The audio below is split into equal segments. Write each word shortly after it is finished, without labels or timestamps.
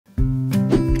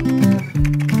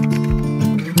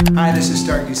Hi, this is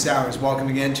Starkey Sowers. Welcome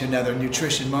again to another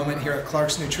nutrition moment here at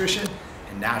Clark's Nutrition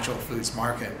and Natural Foods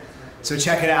Market. So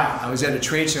check it out. I was at a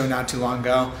trade show not too long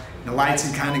ago. The lights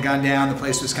had kind of gone down, the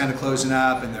place was kind of closing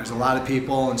up, and there's a lot of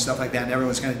people and stuff like that, and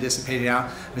everyone's kind of dissipating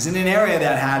out. I was in an area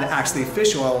that had actually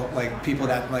fish oil, like people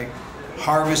that like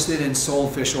harvested and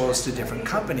sold fish oils to different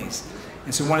companies.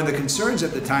 And so one of the concerns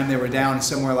at the time, they were down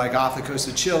somewhere like off the coast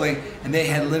of Chile, and they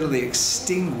had literally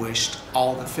extinguished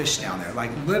all the fish down there,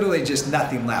 like literally just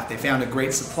nothing left. They found a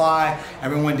great supply,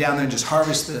 everyone went down there and just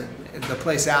harvested the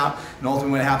place out, and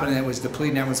ultimately what happened, it was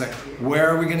depleting. Everyone's like, where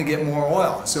are we going to get more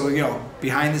oil? So, you know,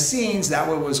 behind the scenes, that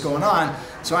was going on.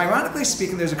 So ironically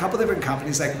speaking, there's a couple different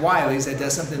companies like Wiley's that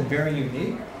does something very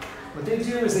unique. What they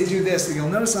do is they do this. You'll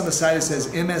notice on the side it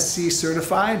says MSC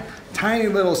certified, tiny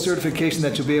little certification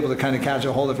that you'll be able to kind of catch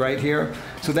a hold of right here.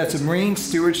 So that's a marine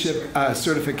stewardship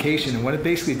certification, and what it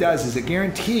basically does is it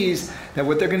guarantees that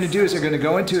what they're going to do is they're going to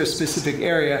go into a specific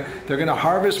area, they're going to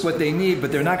harvest what they need,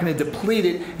 but they're not going to deplete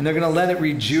it, and they're going to let it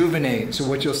rejuvenate. So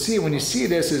what you'll see when you see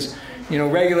this is, you know,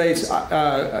 regulates,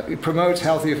 promotes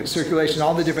healthy circulation,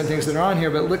 all the different things that are on here,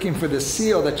 but looking for the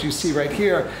seal that you see right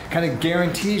here kind of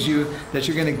guarantees you that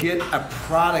you're going to get a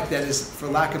product that is, for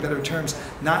lack of better terms,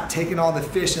 not taking all the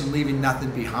fish and leaving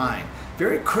nothing behind.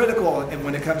 Very critical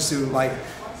when it comes to, like,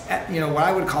 you know, what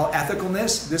I would call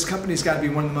ethicalness. This company's got to be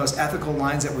one of the most ethical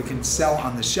lines that we can sell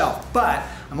on the shelf. But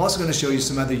I'm also going to show you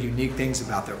some other unique things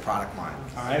about their product line.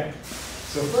 All right.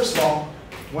 So first of all,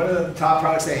 one of the top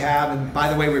products they have, and by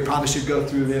the way, we probably should go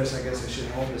through this. I guess I should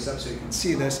hold this up so you can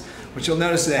see this. But you'll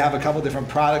notice they have a couple different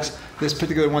products. This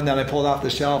particular one that I pulled off the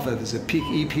shelf is a peak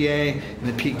EPA and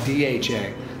a peak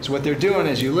DHA. So what they're doing,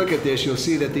 as you look at this, you'll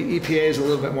see that the EPA is a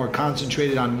little bit more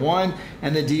concentrated on one,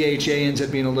 and the DHA ends up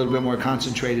being a little bit more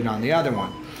concentrated on the other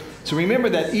one. So remember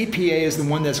that EPA is the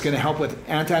one that's going to help with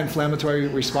anti-inflammatory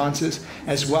responses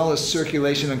as well as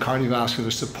circulation and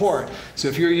cardiovascular support. So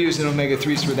if you're using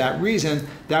omega-3s for that reason,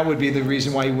 that would be the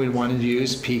reason why you would want to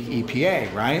use peak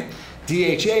EPA, right?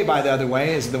 DHA, by the other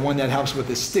way, is the one that helps with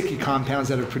the sticky compounds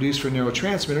that are produced for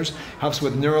neurotransmitters, helps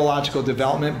with neurological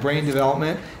development, brain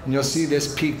development, and you'll see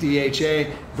this peak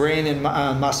DHA, brain and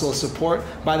muscle support.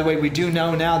 By the way, we do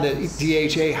know now that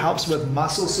DHA helps with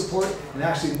muscle support and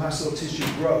actually muscle tissue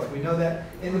growth. We know that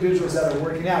individuals that are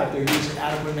working out, if they're using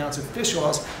adequate amounts of fish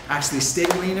oils, actually stay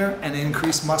leaner and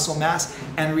increase muscle mass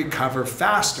and recover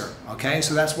faster, okay?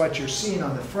 So that's what you're seeing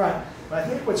on the front. But I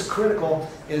think what's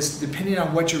critical is, depending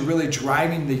on what you're really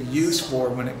driving the use for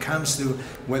when it comes to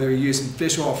whether you're using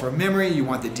fish oil for memory, you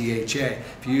want the DHA.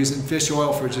 If you're using fish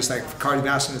oil for just like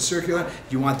cardiovascular and circular,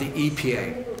 you want the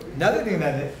EPA. Another thing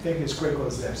that I think is critical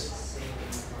is this.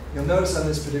 You'll notice on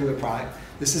this particular product,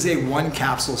 this is a 1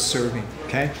 capsule serving,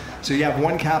 okay? So you have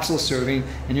 1 capsule serving,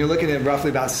 and you're looking at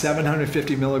roughly about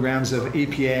 750 milligrams of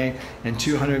EPA and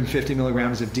 250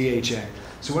 milligrams of DHA.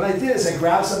 So what I did is I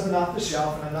grabbed something off the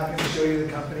shelf, and I'm not going to show you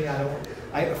the company.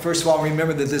 First of all,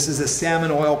 remember that this is a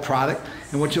salmon oil product,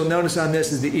 and what you'll notice on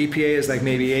this is the EPA is like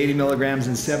maybe 80 milligrams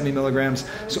and 70 milligrams.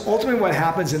 So ultimately what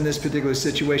happens in this particular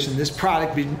situation, this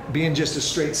product being just a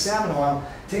straight salmon oil,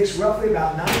 takes roughly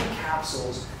about 9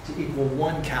 capsules to equal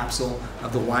 1 capsule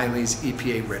of the Wiley's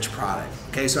EPA-rich product.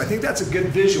 Okay, so I think that's a good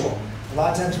visual. A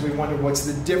lot of times we wonder what's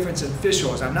the difference in fish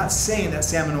oils. I'm not saying that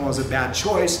salmon oil is a bad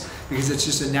choice, because it's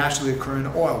just a naturally occurring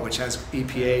oil which has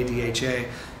EPA, DHA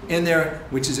in there,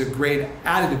 which is a great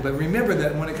additive. But remember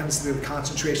that when it comes to the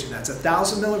concentration, that's a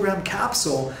 1,000 milligram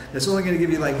capsule that's only going to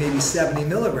give you like maybe 70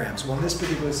 milligrams. Well, in this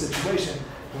particular situation,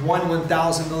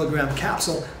 1,000 milligram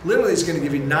capsule literally is going to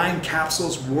give you 9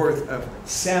 capsules worth of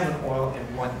salmon oil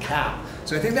in 1 cap.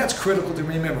 So I think that's critical to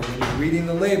remember when you're reading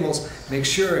the labels. Make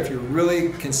sure if you're really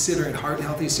considering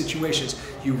heart-healthy situations,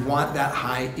 you want that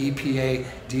high EPA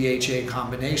DHA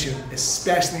combination,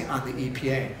 especially on the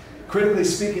EPA. Critically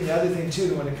speaking, the other thing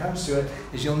too, when it comes to it,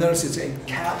 is you'll notice it's a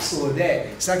capsule a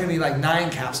day. It's not going to be like 9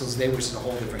 capsules a day, which is a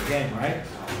whole different game, right?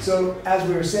 So as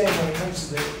we were saying, when it comes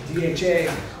to the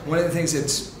DHA, one of the things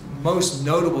that's most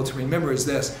notable to remember is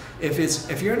this.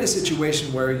 If you're in a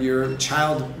situation where you're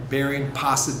childbearing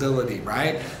possibility,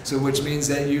 right? So which means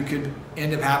that you could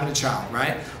end up having a child,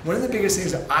 right? One of the biggest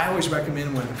things that I always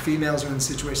recommend when females are in a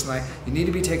situation like, you need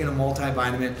to be taking a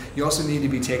multivitamin. You also need to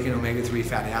be taking omega-3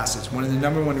 fatty acids. One of the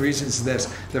 #1 reasons is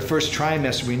this. The first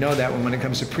trimester, we know that when it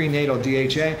comes to prenatal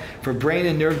DHA, for brain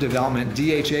and nerve development,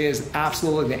 DHA is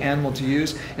absolutely the animal to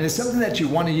use, and it's something that you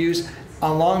want to use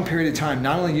a long period of time.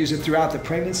 Not only use it throughout the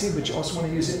pregnancy, but you also want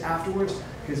to use it afterwards,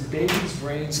 because babies'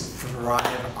 brains thrive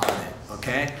on it,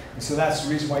 okay? And so that's the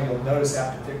reason why you'll notice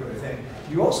that particular thing.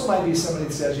 You also might be somebody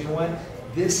that says, you know what,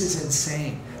 this is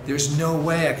insane. there's no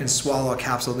way I can swallow a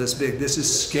capsule this big. This is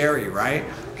scary, right?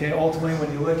 Okay, ultimately when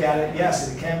you look at it,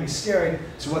 yes, it can be scary.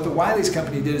 So what the Wiley's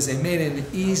company did is they made an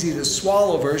easy to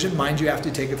swallow version. Mind you, you have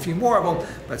to take a few more of them,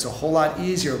 but it's a whole lot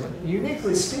easier. But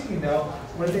uniquely speaking though,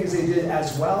 one of the things they did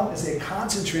as well is they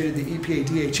concentrated the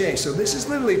EPA DHA. So this is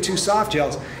literally 2 soft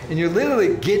gels, and you're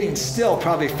literally getting still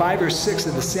probably 5 or 6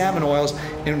 of the salmon oils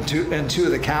in 2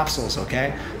 of the capsules,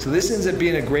 okay? So this ends up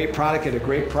being a great product at a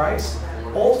great price.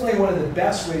 Ultimately, one of the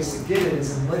best ways to get it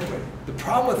is in liquid. The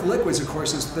problem with liquids, of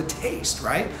course, is the taste,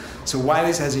 right? So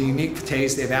Wiley's has a unique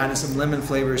taste. They've added some lemon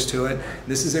flavors to it.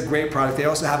 This is a great product. They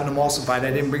also have an emulsified.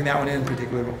 I didn't bring that one in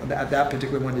that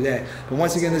particular one today. But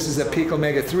once again, this is a peak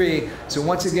omega-3. So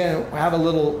once again, I have a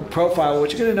little profile.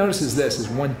 What you're going to notice is this, is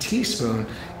 1 teaspoon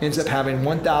ends up having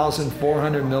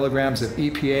 1,400 milligrams of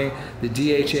EPA. The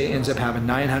DHA ends up having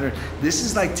 900. This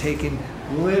is like taking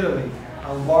literally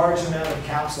a large amount of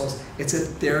capsules. It's a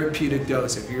therapeutic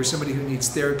dose. If you're somebody who needs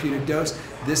therapeutic dose,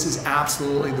 this is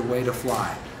absolutely the way to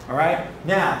fly. All right?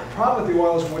 Now, the problem with the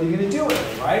oil is what are you going to do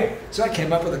with it, right? So I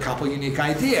came up with a couple unique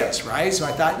ideas, right? So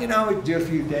I thought, you know, we'd do a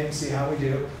few things, see how we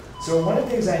do. So one of the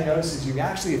things I noticed is you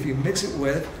actually, if you mix it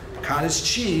with cottage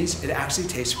cheese, it actually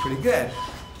tastes pretty good.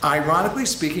 Ironically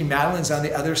speaking, Madeline's on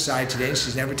the other side today.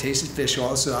 She's never tasted fish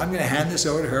oil, so I'm going to hand this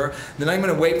over to her. Then I'm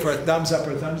going to wait for a thumbs up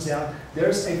or a thumbs down.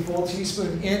 There's a full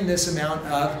teaspoon in this amount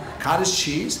of cottage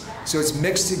cheese, so it's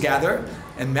mixed together.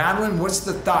 And Madeline, what's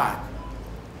the thought?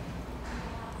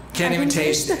 Can't even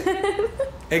taste it.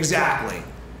 Exactly.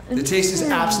 The taste has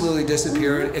absolutely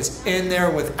disappeared. It's in there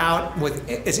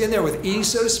it's in there with ease,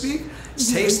 so to speak.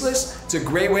 It's tasteless. It's a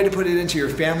great way to put it into your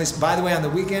families. By the way, on the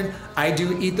weekend, I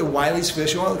do eat the Wiley's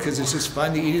fish oil because it's just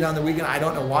fun to eat it on the weekend. I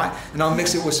don't know why. And I'll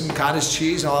mix it with some cottage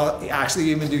cheese. I'll actually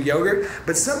even do yogurt.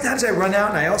 But sometimes I run out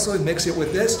and I also mix it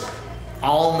with this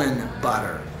almond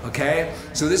butter. Okay,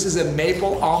 so this is a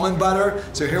maple almond butter.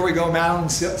 So here we go, Madeline,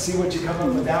 see what you come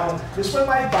up with that one. This one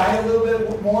might bite a little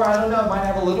bit more, I don't know, it might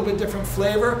have a little bit different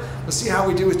flavor. Let's see how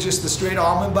we do with just the straight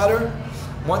almond butter.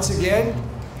 Once again,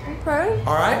 okay.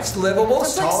 All right, it's livable,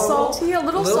 it's tolerable. Salty, a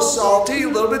little salty, a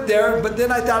little bit there, but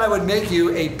then I thought I would make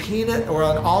you a peanut or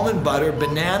an almond butter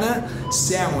banana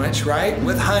sandwich, right,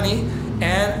 with honey.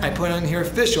 And I put on here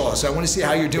fish oil. So I want to see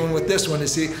how you're doing with this one to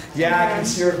see, yeah, I can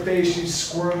see her face, she's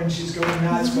squirming, she's going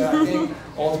nuts, but I think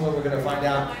ultimately we're going to find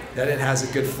out that it has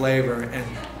a good flavor. And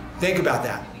think about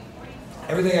that.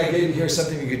 Everything I gave you here is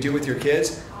something you could do with your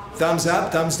kids. Thumbs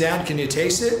up, thumbs down, can you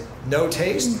taste it? No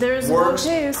taste? There's works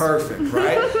no taste. Perfect,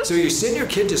 right? So you send your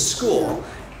kid to school,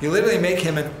 you literally make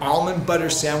him an almond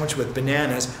butter sandwich with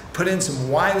bananas, put in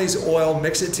some Wiley's oil,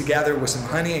 mix it together with some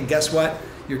honey, and guess what?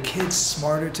 Your kid's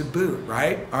smarter to boot,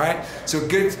 right? All right, so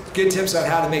good tips on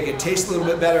how to make it taste a little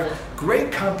bit better. Great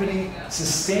company,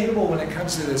 sustainable when it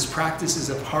comes to those practices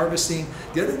of harvesting.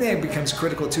 The other thing that becomes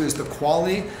critical too is the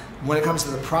quality. When it comes to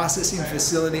the processing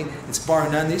facility, it's bar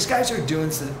none. These guys are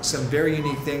doing some very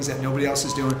unique things that nobody else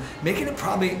is doing, making it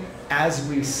probably, as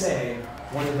we say,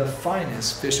 one of the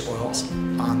finest fish oils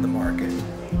on the market.